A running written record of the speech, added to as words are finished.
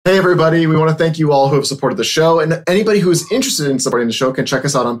Hey, everybody. We want to thank you all who have supported the show. And anybody who is interested in supporting the show can check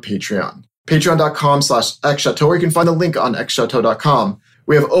us out on Patreon. Patreon.com/xchateau, or you can find the link on xchateau.com.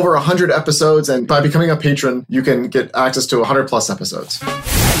 We have over 100 episodes, and by becoming a patron, you can get access to 100 plus episodes.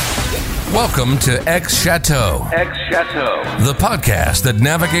 Welcome to X Chateau. X Chateau, The podcast that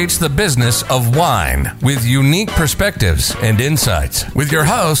navigates the business of wine with unique perspectives and insights with your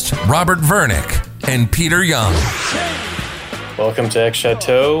hosts, Robert Vernick and Peter Young. Welcome to X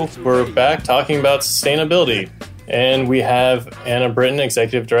Chateau. We're back talking about sustainability. And we have Anna Britton,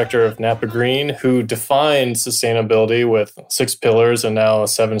 Executive Director of Napa Green, who defined sustainability with 6 pillars and now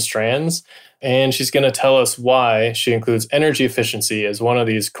 7 strands. And she's going to tell us why she includes energy efficiency as one of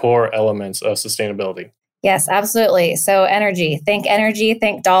these core elements of sustainability. Yes, absolutely. So energy, think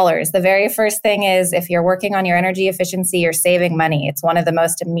dollars. The very first thing is if you're working on your energy efficiency, you're saving money. It's one of the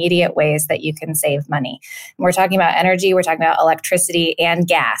most immediate ways that you can save money. When we're talking about energy, we're talking about electricity and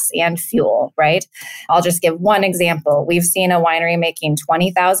gas and fuel, right? I'll just give one example. We've seen a winery making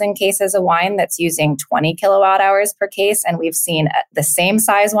 20,000 cases of wine that's using 20 kilowatt hours per case. And we've seen the same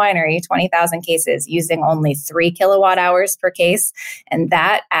size winery, 20,000 cases, using only 3 kilowatt hours per case. And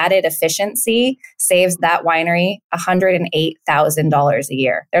that added efficiency saves that winery $108,000 a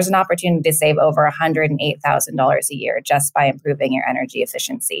year. There's an opportunity to save over $108,000 a year just by improving your energy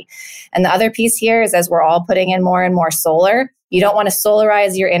efficiency. And the other piece here is as we're all putting in more and more solar, you don't want to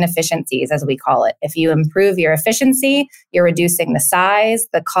solarize your inefficiencies, as we call it. If you improve your efficiency, you're reducing the size,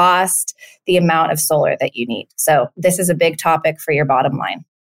 the cost, the amount of solar that you need. So this is a big topic for your bottom line.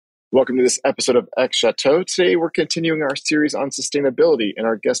 Welcome to this episode of X Chateau. Today, we're continuing our series on sustainability, and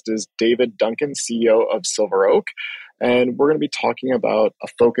our guest is David Duncan, CEO of Silver Oak. And we're going to be talking about a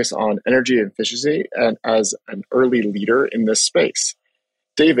focus on energy efficiency and as an early leader in this space.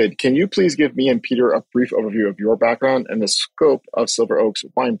 David, can you please give me and Peter a brief overview of your background and the scope of Silver Oak's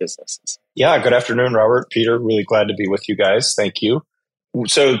wine businesses? Yeah, good afternoon, Robert. Peter, really glad to be with you guys. Thank you.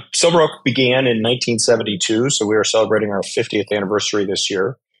 So Silver Oak began in 1972, so we are celebrating our 50th anniversary this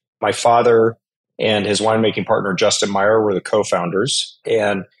year. My father and his winemaking partner, Justin Meyer, were the co-founders.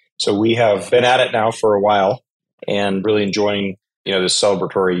 And so we have been at it now for a while and really enjoying, this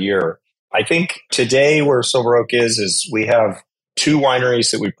celebratory year. I think today where Silver Oak is we have 2 wineries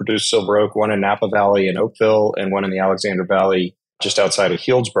that we produce Silver Oak, one in Napa Valley in Oakville and one in the Alexander Valley just outside of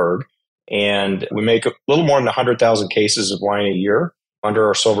Healdsburg. And we make a little more than 100,000 cases of wine a year under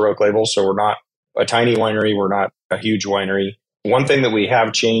our Silver Oak label. So we're not a tiny winery. We're not a huge winery. One thing that we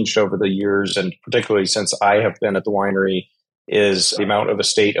have changed over the years, and particularly since I have been at the winery, is the amount of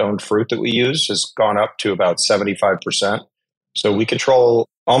estate-owned fruit that we use has gone up to about 75%. So we control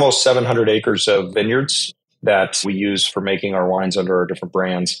almost 700 acres of vineyards that we use for making our wines under our different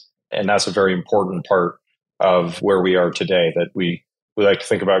brands. And that's a very important part of where we are today, that we like to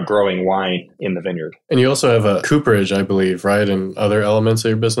think about growing wine in the vineyard. And you also have a cooperage, I believe, right? And other elements of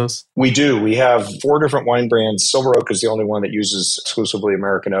your business? We do. We have 4 different wine brands. Silver Oak is the only one that uses exclusively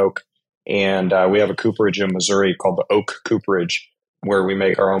American oak. And we have a cooperage in Missouri called the Oak Cooperage, where we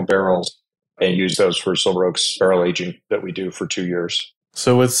make our own barrels and use those for Silver Oak's barrel aging that we do for 2 years.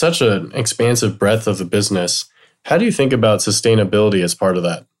 So with such an expansive breadth of the business, how do you think about sustainability as part of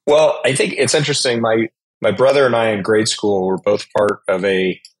that? Well, I think it's interesting. My brother and I in grade school were both part of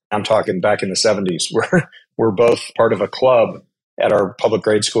I'm talking back in the 70s, we're both part of a club at our public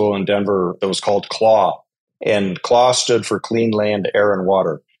grade school in Denver that was called CLAW. And CLAW stood for Clean Land, Air, and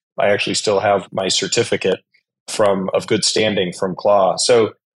Water. I actually still have my certificate of good standing from CLAW.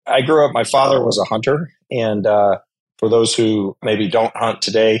 So I grew up, my father was a hunter. And for those who maybe don't hunt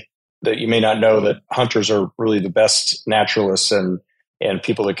today, that you may not know that hunters are really the best naturalists and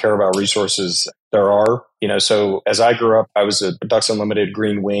people that care about resources there are. So as I grew up, I was a Ducks Unlimited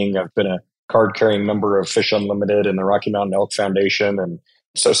Green Wing. I've been a card-carrying member of Fish Unlimited and the Rocky Mountain Elk Foundation. And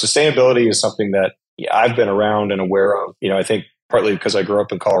so sustainability is something that I've been around and aware of. I think partly because I grew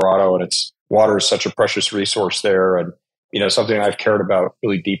up in Colorado and water is such a precious resource there. And, something I've cared about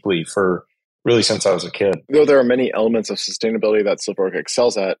really deeply since I was a kid. Though there are many elements of sustainability that Silver Oak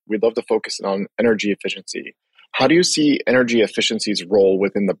excels at, we'd love to focus on energy efficiency. How do you see energy efficiency's role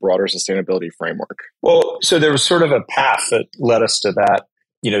within the broader sustainability framework? Well, so there was sort of a path that led us to that,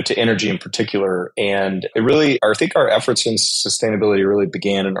 to energy in particular. And I think our efforts in sustainability really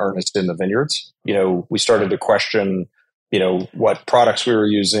began in earnest in the vineyards. We started to question, what products we were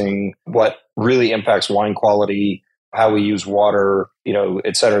using, what really impacts wine quality, how we use water,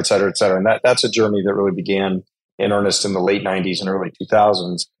 et cetera, et cetera, et cetera. And that's a journey that really began in earnest in the late 90s and early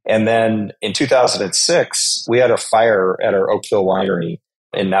 2000s. And then in 2006, we had a fire at our Oakville winery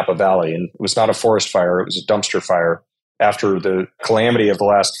in Napa Valley. And it was not a forest fire, it was a dumpster fire. after the calamity of the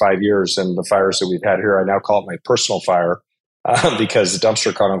last 5 years and the fires that we've had here. I now call it my personal fire because the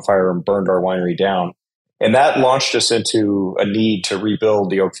dumpster caught on fire and burned our winery down. And that launched us into a need to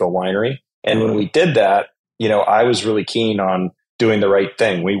rebuild the Oakville winery. And when we did that, I was really keen on doing the right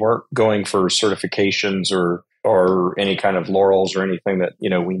thing. We weren't going for certifications or any kind of laurels or anything that,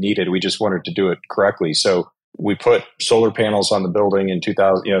 we needed. We just wanted to do it correctly. So we put solar panels on the building in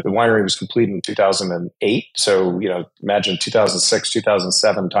 2000. The winery was completed in 2008. So, imagine 2006,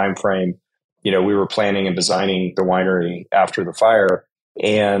 2007 timeframe. We were planning and designing the winery after the fire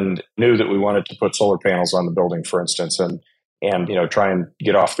and knew that we wanted to put solar panels on the building, for instance, and try and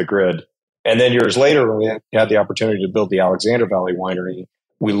get off the grid. And then years later, when we had the opportunity to build the Alexander Valley Winery,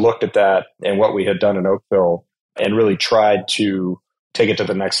 we looked at that and what we had done in Oakville and really tried to take it to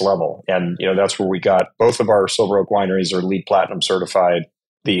the next level. And, that's where we got both of our Silver Oak wineries are LEED Platinum certified.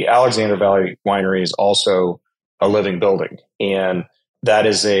 The Alexander Valley Winery is also a living building. And that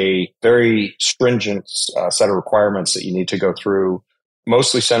is a very stringent set of requirements that you need to go through,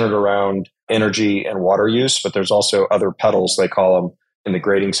 mostly centered around energy and water use, but there's also other pedals, they call them, in the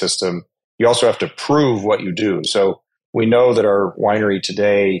grading system. You also have to prove what you do. So we know that our winery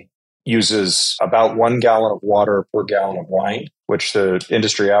today uses about 1 gallon of water per gallon of wine, which the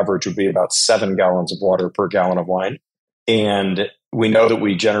industry average would be about 7 gallons of water per gallon of wine. And we know that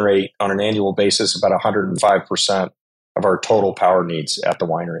we generate on an annual basis about 105% of our total power needs at the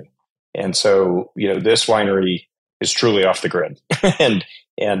winery. And so, this winery is truly off the grid. and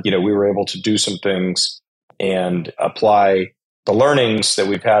we were able to do some things and apply the learnings that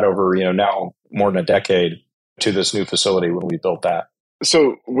we've had over, now more than a decade to this new facility when we built that.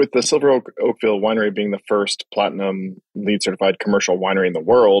 So with the Silver Oakville Winery being the first platinum LEED certified commercial winery in the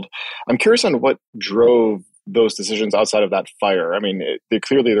world, I'm curious on what drove those decisions outside of that fire. I mean,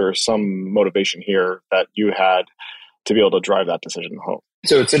 clearly there was some motivation here that you had to be able to drive that decision home.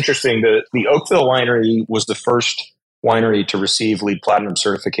 So it's interesting that the Oakville Winery was the first winery to receive LEED Platinum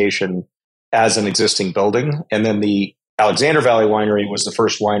certification as an existing building. And then the Alexander Valley Winery was the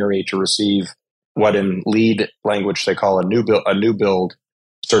first winery to receive what in LEED language they call a new build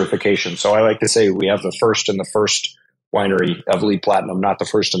certification. So I like to say we have the first and the first winery of LEED Platinum, not the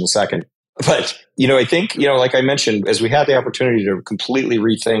first and the second. But, I think, like I mentioned, as we had the opportunity to completely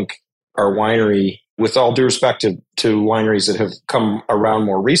rethink our winery, with all due respect to wineries that have come around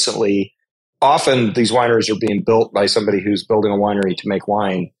more recently, often these wineries are being built by somebody who's building a winery to make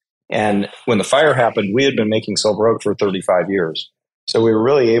wine. And when the fire happened, we had been making Silver Oak for 35 years. So we were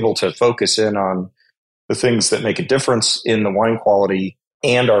really able to focus in on the things that make a difference in the wine quality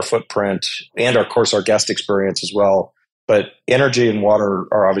and our footprint and, of course, our guest experience as well. But energy and water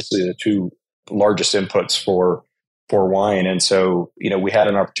are obviously the two largest inputs for wine. And so, we had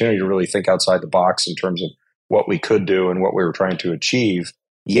an opportunity to really think outside the box in terms of what we could do and what we were trying to achieve,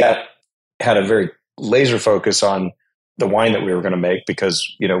 yet had a very laser focus on the wine that we were going to make because,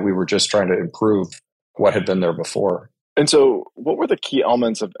 we were just trying to improve what had been there before. And so what were the key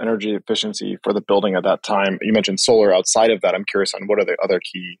elements of energy efficiency for the building at that time? You mentioned solar. Outside of that, I'm curious on what are the other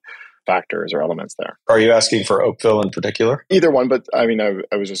key factors or elements there. Are you asking for Oakville in particular? Either one, but I mean,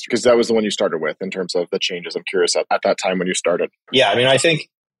 I was just, because that was the one you started with in terms of the changes. I'm curious at that time when you started. Yeah, I mean, I think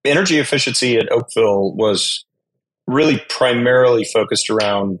energy efficiency at Oakville was really primarily focused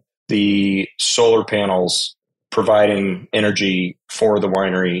around the solar panels providing energy for the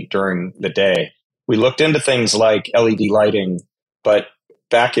winery during the day. We looked into things like LED lighting, but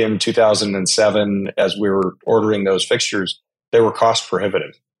back in 2007, as we were ordering those fixtures, they were cost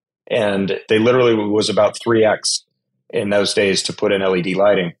prohibitive. And they literally was about 3x in those days to put in LED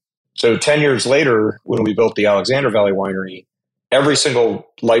lighting. So 10 years later, when we built the Alexander Valley Winery, every single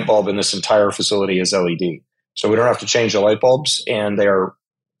light bulb in this entire facility is LED. So we don't have to change the light bulbs, and they are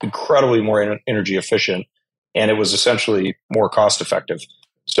incredibly more energy efficient. And it was essentially more cost effective.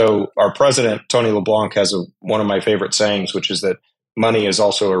 So our president, Tony LeBlanc, has one of my favorite sayings, which is that money is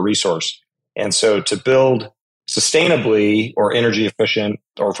also a resource. And so to build sustainably or energy efficient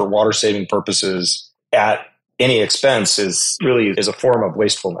or for water saving purposes at any expense is a form of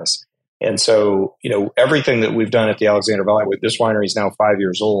wastefulness. And so, everything that we've done at the Alexander Valley, with this winery is now 5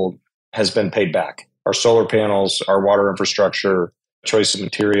 years old, has been paid back. Our solar panels, our water infrastructure, choice of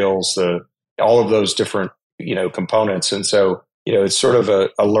materials, all of those different, components. And so, it's sort of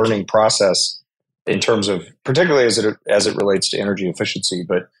a learning process in terms of, particularly as it relates to energy efficiency.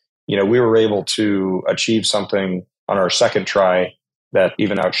 But, we were able to achieve something on our second try that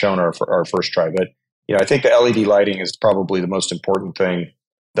even outshone our first try. But, I think the LED lighting is probably the most important thing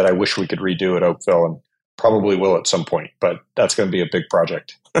that I wish we could redo at Oakville. And probably will at some point, but that's going to be a big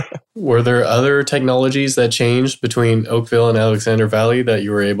project. Were there other technologies that changed between Oakville and Alexander Valley that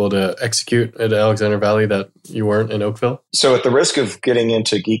you were able to execute at Alexander Valley that you weren't in Oakville? So at the risk of getting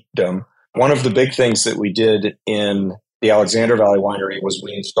into geekdom, one of the big things that we did in the Alexander Valley winery was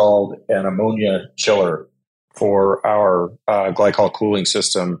we installed an ammonia chiller for our glycol cooling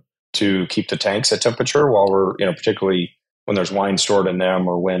system to keep the tanks at temperature while we're, particularly when there's wine stored in them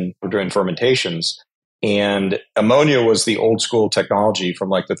or when we're doing fermentations. And ammonia was the old school technology from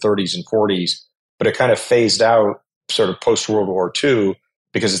like the 30s and 40s, but it kind of phased out sort of post World War II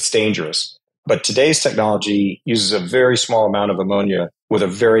because it's dangerous. But today's technology uses a very small amount of ammonia with a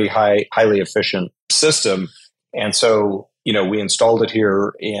very highly efficient system. And so, we installed it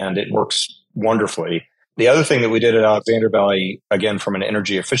here and it works wonderfully. The other thing that we did at Alexander Valley, again, from an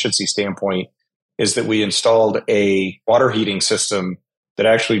energy efficiency standpoint, is that we installed a water heating system that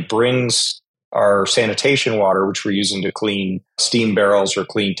actually brings our sanitation water, which we're using to clean steam barrels or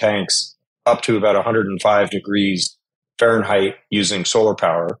clean tanks, up to about 105 degrees Fahrenheit using solar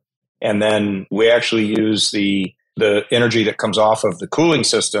power. And then we actually use the energy that comes off of the cooling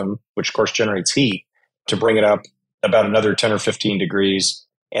system, which of course generates heat, to bring it up about another 10 or 15 degrees.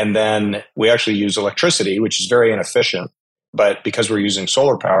 And then we actually use electricity, which is very inefficient. But because we're using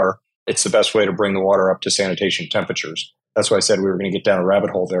solar power, it's the best way to bring the water up to sanitation temperatures. That's why I said we were going to get down a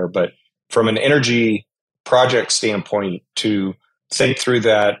rabbit hole there. But from an energy project standpoint, to think through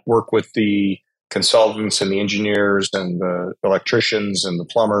that, work with the consultants and the engineers and the electricians and the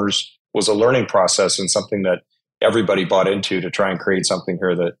plumbers was a learning process and something that everybody bought into to try and create something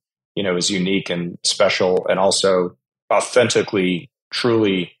here that, is unique and special and also authentically,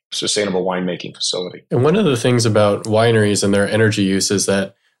 truly sustainable winemaking facility. And one of the things about wineries and their energy use is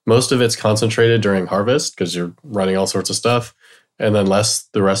that most of it's concentrated during harvest because you're running all sorts of stuff, and then less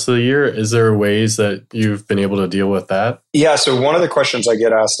the rest of the year. Is there ways that you've been able to deal with that? Yeah. So one of the questions I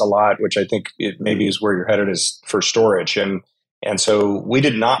get asked a lot, which I think it maybe is where you're headed, is for storage. And so we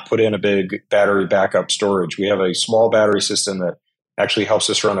did not put in a big battery backup storage. We have a small battery system that actually helps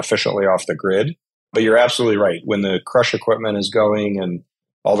us run efficiently off the grid. But you're absolutely right. When the crush equipment is going and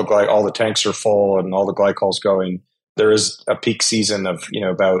all the tanks are full and all the glycol's going, there is a peak season of,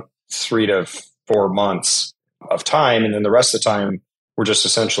 about 3 to 4 months of time. And then the rest of the time, we're just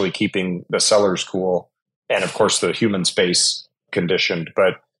essentially keeping the cellars cool. And of course, the human space conditioned.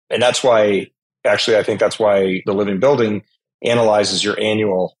 And that's why, actually, I think that's why the Living Building analyzes your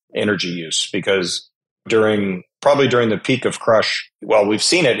annual energy use, because probably during the peak of crush, well, we've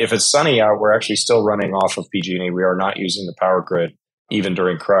seen it. If it's sunny out, we're actually still running off of PG&E. We are not using the power grid even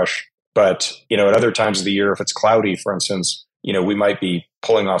during crush. But, at other times of the year, if it's cloudy, for instance, we might be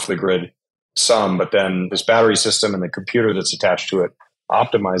pulling off the grid some, but then this battery system and the computer that's attached to it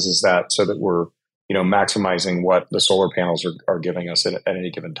optimizes that so that we're, maximizing what the solar panels are giving us at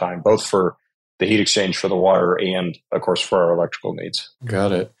any given time, both for the heat exchange for the water and, of course, for our electrical needs.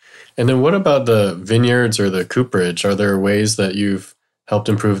 Got it. And then what about the vineyards or the cooperage? Are there ways that you've helped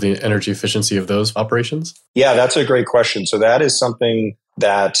improve the energy efficiency of those operations? Yeah, that's a great question. So that is something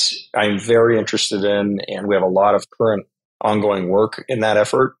that I'm very interested in, and we have a lot of current ongoing work in that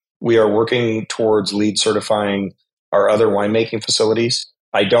effort. We are working towards LEED certifying our other winemaking facilities.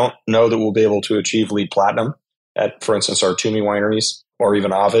 I don't know that we'll be able to achieve LEED Platinum at, for instance, our Toomey wineries or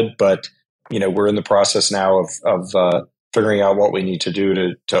even Ovid, but we're in the process now of figuring out what we need to do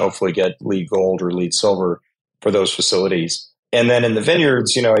to hopefully get LEED Gold or LEED Silver for those facilities. And then in the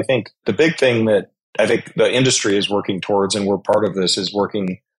vineyards, I think the big thing that I think the industry is working towards, and we're part of this, is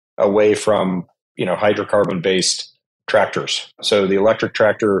working away from, hydrocarbon-based tractors. So the electric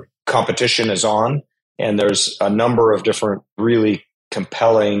tractor competition is on, and there's a number of different really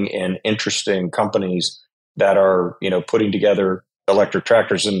compelling and interesting companies that are, putting together electric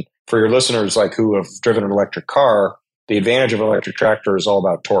tractors. And for your listeners who have driven an electric car, the advantage of an electric tractor is all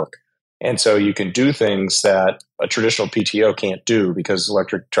about torque. And so you can do things that a traditional PTO can't do because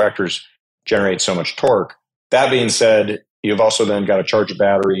electric tractors generate so much torque. That being said, you've also then got to charge your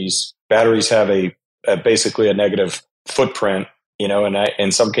batteries. Batteries have basically a negative footprint, and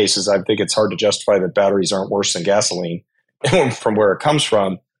in some cases, I think it's hard to justify that batteries aren't worse than gasoline from where it comes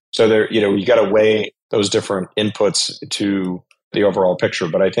from. So there, you got to weigh those different inputs to the overall picture.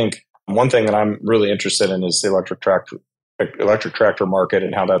 But I think one thing that I'm really interested in is the electric tractor market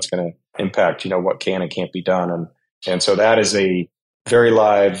and how that's going to impact, what can and can't be done. And so that is a very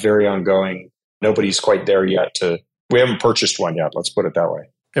live, very ongoing. Nobody's quite there yet we haven't purchased one yet. Let's put it that way.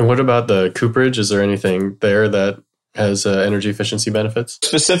 And what about the cooperage? Is there anything there that has energy efficiency benefits?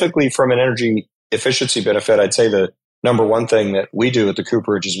 Specifically from an energy efficiency benefit, I'd say the number one thing that we do at the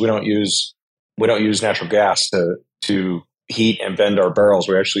cooperage is we don't use we don't use natural gas to heat and bend our barrels.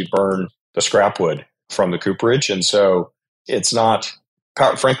 We actually burn the scrap wood from the cooperage. And so it's not,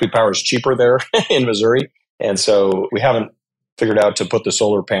 frankly, power is cheaper there in Missouri. And so we haven't figured out to put the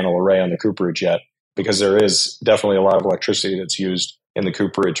solar panel array on the cooperage yet, because there is definitely a lot of electricity that's used in the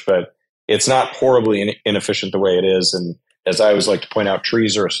cooperage, but it's not horribly inefficient the way it is. And as I always like to point out,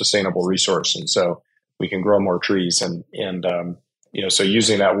 trees are a sustainable resource. And so we can grow more trees. And so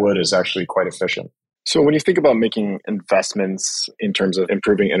using that wood is actually quite efficient. So when you think about making investments in terms of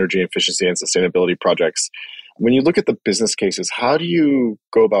improving energy efficiency and sustainability projects, when you look at the business cases, how do you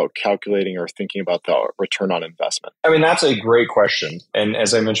go about calculating or thinking about the return on investment? I mean, that's a great question. And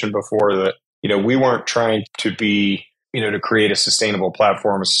as I mentioned before, that, we weren't trying to be, to create a sustainable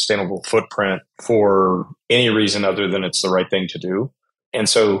platform, a sustainable footprint for any reason other than it's the right thing to do. And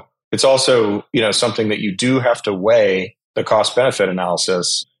so it's also, something that you do have to weigh the cost benefit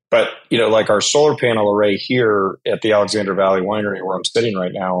analysis. But, like our solar panel array here at the Alexander Valley Winery, where I'm sitting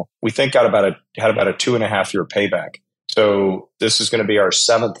right now, we think had about a 2.5 year payback. So this is going to be our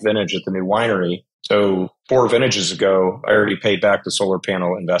 7th vintage at the new winery. So 4 vintages ago, I already paid back the solar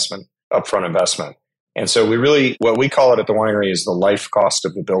panel investment, upfront investment. And so what we call it at the winery is the life cost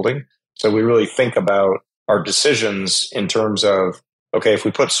of the building. So we really think about our decisions in terms of, okay, if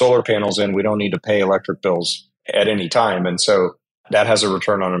we put solar panels in, we don't need to pay electric bills at any time. And so that has a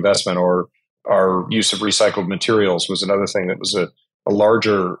return on investment. Or our use of recycled materials was another thing that was a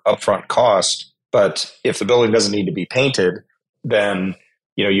larger upfront cost. But if the building doesn't need to be painted, then,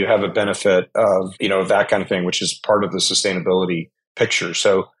 you have a benefit of, that kind of thing, which is part of the sustainability picture.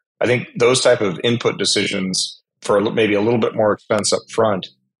 So I think those type of input decisions for maybe a little bit more expense up front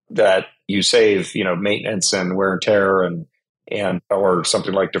that you save, maintenance and wear and tear and or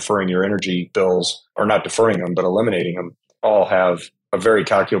something like deferring your energy bills, or not deferring them, but eliminating them, all have a very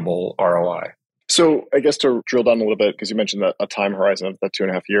calculable ROI. So I guess to drill down a little bit, because you mentioned a time horizon of that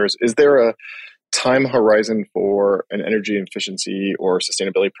 2.5 years, is there a time horizon for an energy efficiency or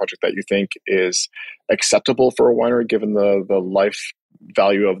sustainability project that you think is acceptable for a winery, given the life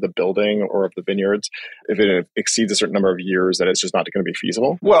value of the building or of the vineyards? If it exceeds a certain number of years, that it's just not going to be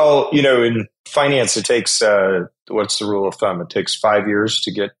feasible? Well, in finance, it takes, what's the rule of thumb? It takes 5 years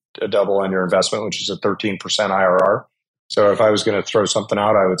to get a double on your investment, which is a 13% IRR. So if I was going to throw something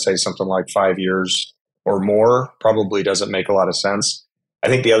out, I would say something like 5 years or more probably doesn't make a lot of sense. I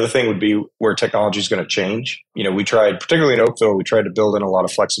think the other thing would be where technology is going to change. We tried, particularly in Oakville, we tried to build in a lot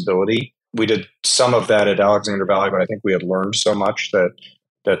of flexibility. We did some of that at Alexander Valley, but I think we had learned so much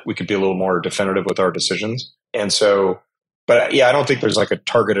that we could be a little more definitive with our decisions. And so, but yeah, I don't think there's like a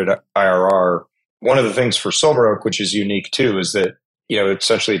targeted IRR. One of the things for Silver Oak, which is unique too, is that,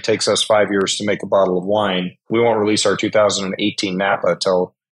 essentially it takes us 5 years to make a bottle of wine. We won't release our 2018 Napa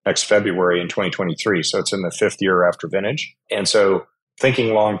till next February in 2023. So it's in the 5th year after vintage. And so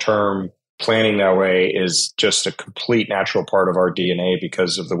thinking long-term, planning that way is just a complete natural part of our DNA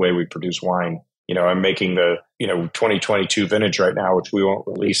because of the way we produce wine. I'm making the, 2022 vintage right now, which we won't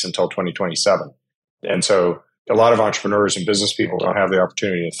release until 2027. And so a lot of entrepreneurs and business people don't have the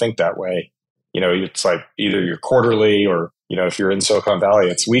opportunity to think that way. It's like either you're quarterly or, if you're in Silicon Valley,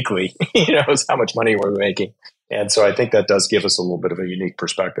 it's weekly, it's how much money we're making. And so I think that does give us a little bit of a unique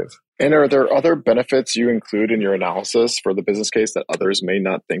perspective. And are there other benefits you include in your analysis for the business case that others may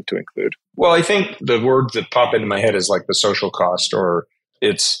not think to include? Well, I think the word that pop into my head is like the social cost, or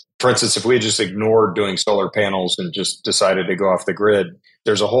it's, for instance, if we had just ignored doing solar panels and just decided to go off the grid,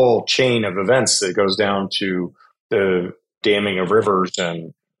 there's a whole chain of events that goes down to the damming of rivers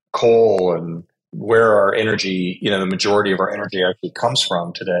and coal and where our energy, the majority of our energy actually comes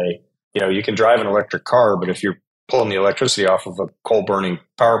from today. You can drive an electric car, but if you're pulling the electricity off of a coal burning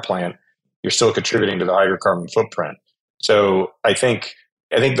power plant, you're still contributing to the hydrocarbon footprint. So I think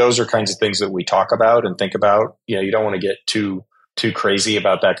those are kinds of things that we talk about and think about. You don't want to get too crazy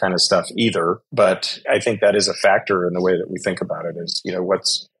about that kind of stuff either. But I think that is a factor in the way that we think about it is,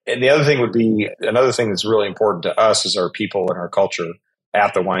 and the other thing would be, another thing that's really important to us is our people and our culture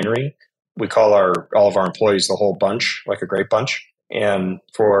at the winery. We call all of our employees the whole bunch, like a great bunch. And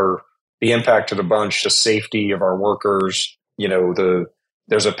for the impact to the bunch, the safety of our workers,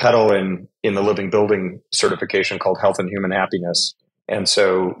 there's a pedal in the living building certification called Health and Human Happiness. And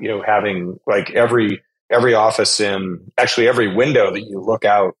so, having like every office actually every window that you look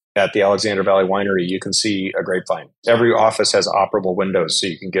out at the Alexander Valley Winery, you can see a grapevine. Every office has operable windows so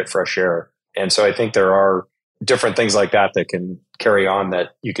you can get fresh air. And so I think there are different things like that can carry on, that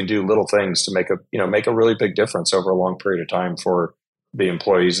you can do little things to make a really big difference over a long period of time for the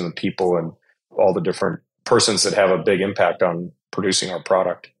employees and the people and all the different persons that have a big impact on producing our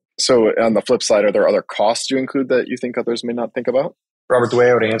product. So on the flip side, are there other costs you include that you think others may not think about? Robert, the way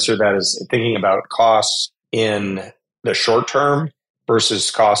I would answer that is thinking about costs in the short term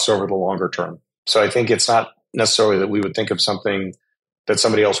versus costs over the longer term. So I think it's not necessarily that we would think of something that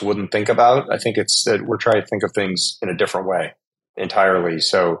somebody else wouldn't think about. I think it's that we're trying to think of things in a different way entirely.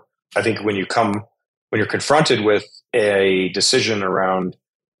 So I think when you're confronted with a decision around,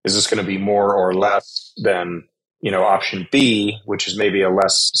 is this going to be more or less than, option B, which is maybe a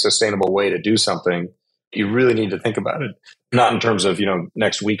less sustainable way to do something, you really need to think about it, not in terms of,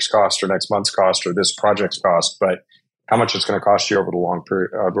 next week's cost or next month's cost or this project's cost, but how much it's going to cost you over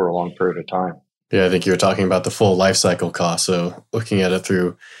a long period of time. Yeah, I think you were talking about the full life cycle cost. So looking at it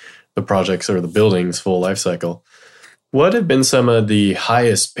through the projects or the building's full life cycle. What have been some of the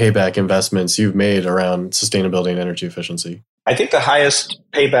highest payback investments you've made around sustainability and energy efficiency? I think the highest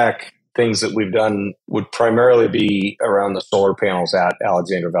payback things that we've done would primarily be around the solar panels at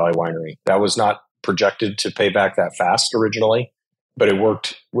Alexander Valley Winery. That was not projected to pay back that fast originally, but it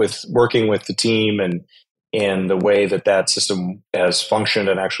working with the team and the way that system has functioned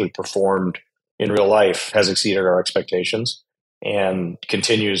and actually performed in real life has exceeded our expectations and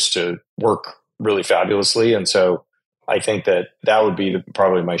continues to work really fabulously. And so I think that would be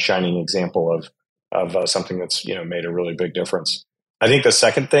probably my shining example of something that's made a really big difference. I think the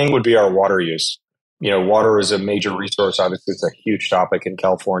second thing would be our water use. Water is a major resource. Obviously, it's a huge topic in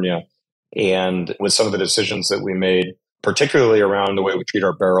California. And with some of the decisions that we made, particularly around the way we treat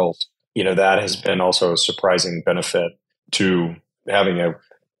our barrels, that has been also a surprising benefit to having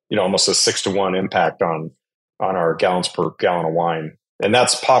almost a 6-to-1 impact on our gallons per gallon of wine. And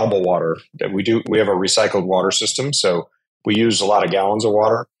that's potable water that we do. We have a recycled water system. So we use a lot of gallons of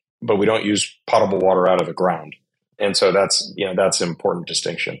water, but we don't use potable water out of the ground. And so that's an important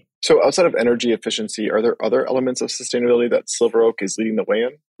distinction. So outside of energy efficiency, are there other elements of sustainability that Silver Oak is leading the way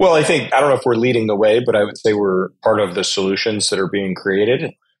in? Well, I don't know if we're leading the way, but I would say we're part of the solutions that are being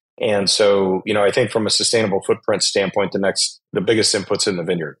created. And so, I think from a sustainable footprint standpoint, the biggest input's in the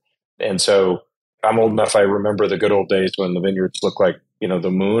vineyard. And so I'm old enough, I remember the good old days when the vineyards looked like,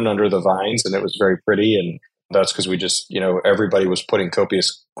 the moon under the vines, and it was very pretty. And that's because we just, everybody was putting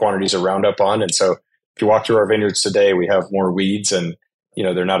copious quantities of Roundup on. And so if you walk through our vineyards today, we have more weeds and,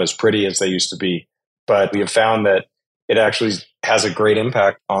 they're not as pretty as they used to be. But we have found that it actually has a great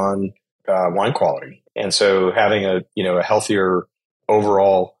impact on wine quality. And so having a healthier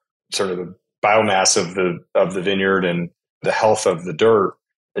overall sort of the biomass of the vineyard and the health of the dirt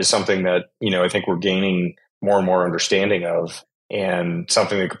is something that, I think we're gaining more and more understanding of, and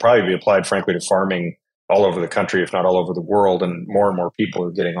something that could probably be applied, frankly, to farming all over the country, if not all over the world. And more people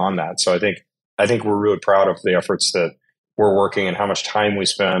are getting on that. So I think we're really proud of the efforts that we're working and how much time we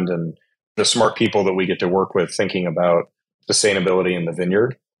spend and the smart people that we get to work with thinking about sustainability in the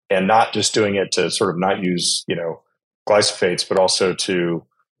vineyard, and not just doing it to sort of not use, glyphosates, but also to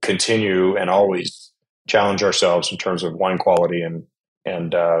continue and always challenge ourselves in terms of wine quality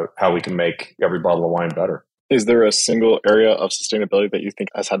and how we can make every bottle of wine better. Is there a single area of sustainability that you think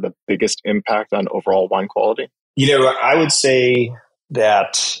has had the biggest impact on overall wine quality? I would say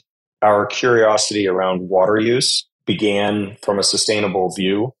that our curiosity around water use began from a sustainable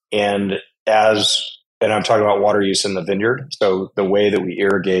view. And I'm talking about water use in the vineyard. So the way that we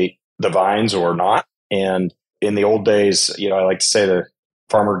irrigate the vines or not. And in the old days, I like to say the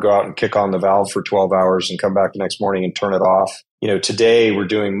farmer would go out and kick on the valve for 12 hours and come back the next morning and turn it off. Today we're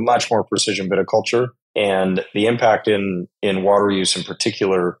doing much more precision viticulture, and the impact in water use in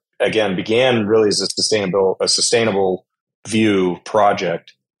particular, again, began really as a sustainable view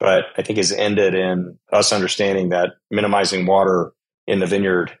project, but I think has ended in us understanding that minimizing water in the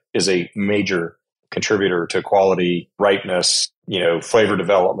vineyard is a major contributor to quality, ripeness, flavor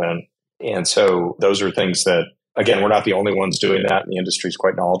development. And so those are things that, again, we're not the only ones doing that, and the industry is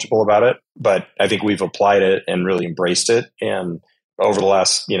quite knowledgeable about it. But I think we've applied it and really embraced it. And over the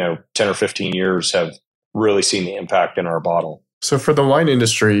last, 10 or 15 years have really seen the impact in our bottle. So for the wine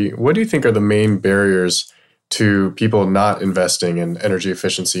industry, what do you think are the main barriers to people not investing in energy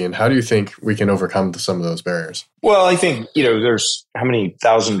efficiency? And how do you think we can overcome some of those barriers? Well, I think, there's how many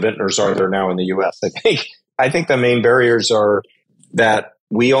thousand vintners are there now in the US? I think the main barriers are that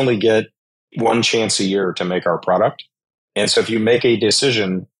we only get one chance a year to make our product. And so if you make a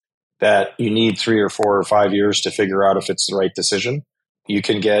decision that you need 3 or 4 or 5 years to figure out if it's the right decision, you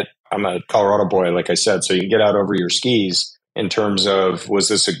can I'm a Colorado boy, like I said, so you can get out over your skis in terms of, was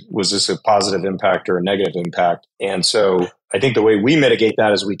this a positive impact or a negative impact? And so I think the way we mitigate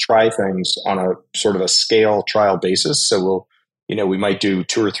that is we try things on a sort of a scale trial basis. So we might do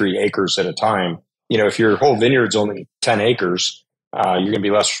 2 or 3 acres at a time. If your whole vineyard's only 10 acres, you're going to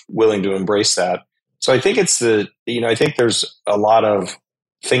be less willing to embrace that. So I think I think there's a lot of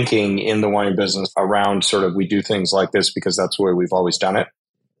thinking in the wine business around sort of, we do things like this because that's the way we've always done it.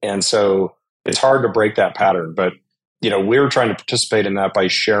 And so it's hard to break that pattern, but, we're trying to participate in that by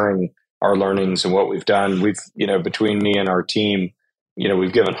sharing our learnings and what we've done. We've, between me and our team,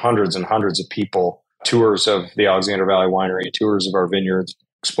 we've given hundreds and hundreds of people tours of the Alexander Valley Winery, tours of our vineyards,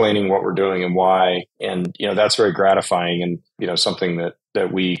 explaining what we're doing and why. And, that's very gratifying and, something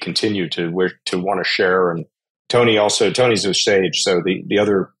that we continue to want to share. And Tony's a sage. So the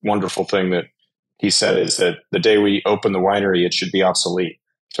other wonderful thing that he said is that the day we open the winery, it should be obsolete.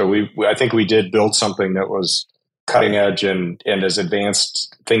 So I think we did build something that was cutting edge and as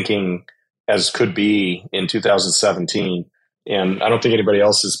advanced thinking as could be in 2017. And I don't think anybody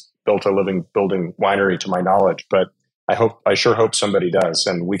else has built a living building winery to my knowledge, but I sure hope somebody does,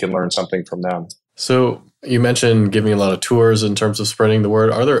 and we can learn something from them. So you mentioned giving a lot of tours in terms of spreading the word.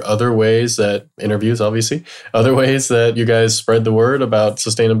 Are there other ways interviews, obviously, other ways that you guys spread the word about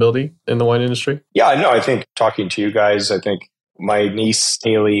sustainability in the wine industry? Yeah, no, I think talking to you guys, I think my niece,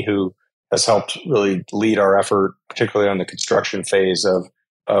 Haley, who has helped really lead our effort, particularly on the construction phase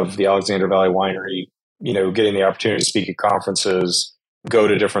of the Alexander Valley Winery, getting the opportunity to speak at conferences, go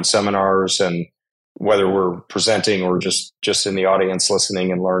to different seminars, and whether we're presenting or just in the audience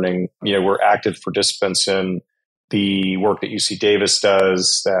listening and learning, we're active participants in the work that UC Davis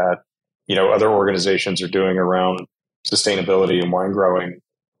does, that, other organizations are doing around sustainability and wine growing.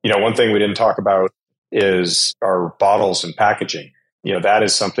 One thing we didn't talk about is our bottles and packaging. That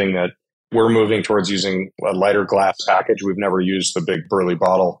is something that we're moving towards, using a lighter glass package. We've never used the big burly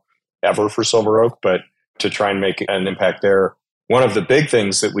bottle ever for Silver Oak, but to try and make an impact there. One of the big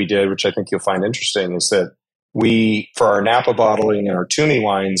things that we did, which I think you'll find interesting, is that for our Napa bottling and our Toomey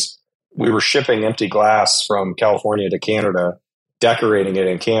wines, we were shipping empty glass from California to Canada, decorating it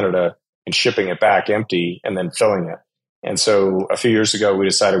in Canada, and shipping it back empty and then filling it. And so a few years ago, we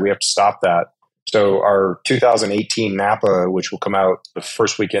decided we have to stop that. So our 2018 Napa, which will come out the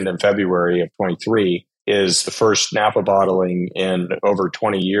first weekend in February of 23, is the first Napa bottling in over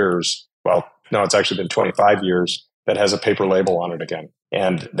 20 years. Well, no, it's actually been 25 years that has a paper label on it again.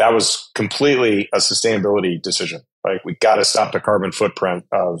 And that was completely a sustainability decision. Like, we got to stop the carbon footprint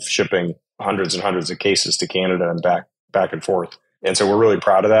of shipping hundreds and hundreds of cases to Canada and back and forth. And so we're really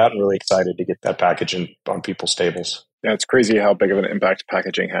proud of that and really excited to get that packaging on people's tables. Yeah, it's crazy how big of an impact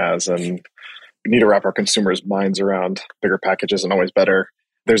packaging has. And we need to wrap our consumers' minds around bigger packages and always better.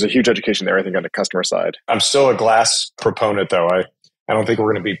 There's a huge education there, I think, on the customer side. I'm still a glass proponent, though. I don't think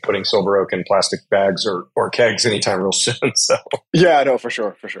we're going to be putting Silver Oak in plastic bags or kegs anytime real soon. So yeah, no, for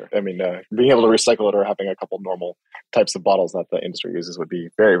sure. I mean, being able to recycle it or having a couple normal types of bottles that the industry uses would be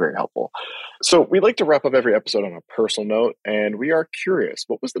very, very helpful. So we like to wrap up every episode on a personal note, and we are curious,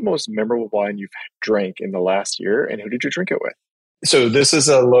 what was the most memorable wine you've drank in the last year, and who did you drink it with? So this is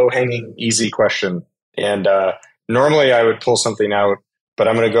a low-hanging, easy question, and normally I would pull something out, but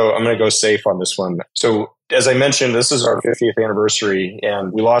I'm going to go safe on this one. So as I mentioned, this is our 50th anniversary,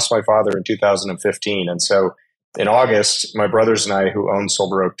 and we lost my father in 2015. And so in August, my brothers and I, who own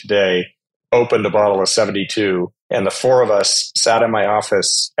Silver Oak today, opened a bottle of 72, and the four of us sat in my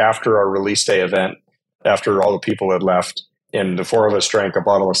office after our release day event, after all the people had left, and the four of us drank a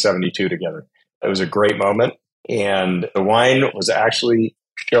bottle of 72 together. It was a great moment, and the wine was actually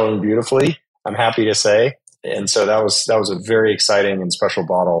showing beautifully, I'm happy to say. And so that was a very exciting and special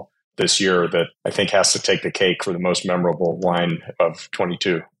bottle this year that I think has to take the cake for the most memorable wine of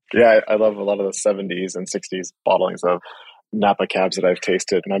 22. Yeah, I love a lot of the 70s and 60s bottlings of Napa cabs that I've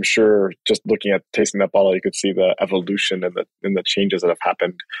tasted. And I'm sure just looking at tasting that bottle, you could see the evolution and the changes that have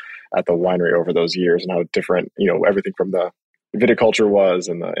happened at the winery over those years, and how different, everything from the viticulture was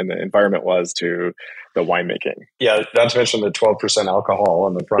and the environment was to the winemaking. Yeah, not to mention the 12% alcohol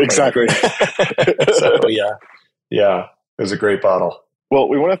on the front. Exactly. So yeah, it was a great bottle. Well,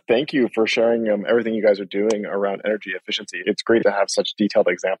 we want to thank you for sharing everything you guys are doing around energy efficiency. It's great to have such detailed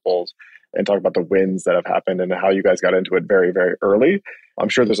examples and talk about the wins that have happened and how you guys got into it very, very early. I'm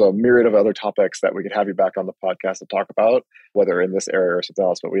sure there's a myriad of other topics that we could have you back on the podcast to talk about, whether in this area or something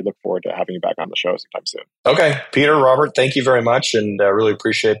else, but we look forward to having you back on the show sometime soon. Okay. Peter, Robert, thank you very much, and really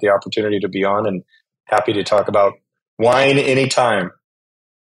appreciate the opportunity to be on, and happy to talk about wine anytime.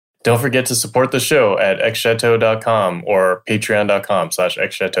 Don't forget to support the show at xchateau.com or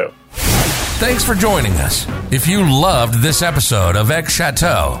patreon.com/xchateau. Thanks for joining us. If you loved this episode of X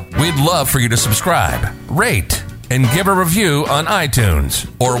Chateau, we'd love for you to subscribe, rate, and give a review on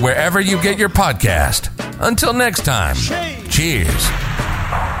iTunes or wherever you get your podcast. Until next time, cheers.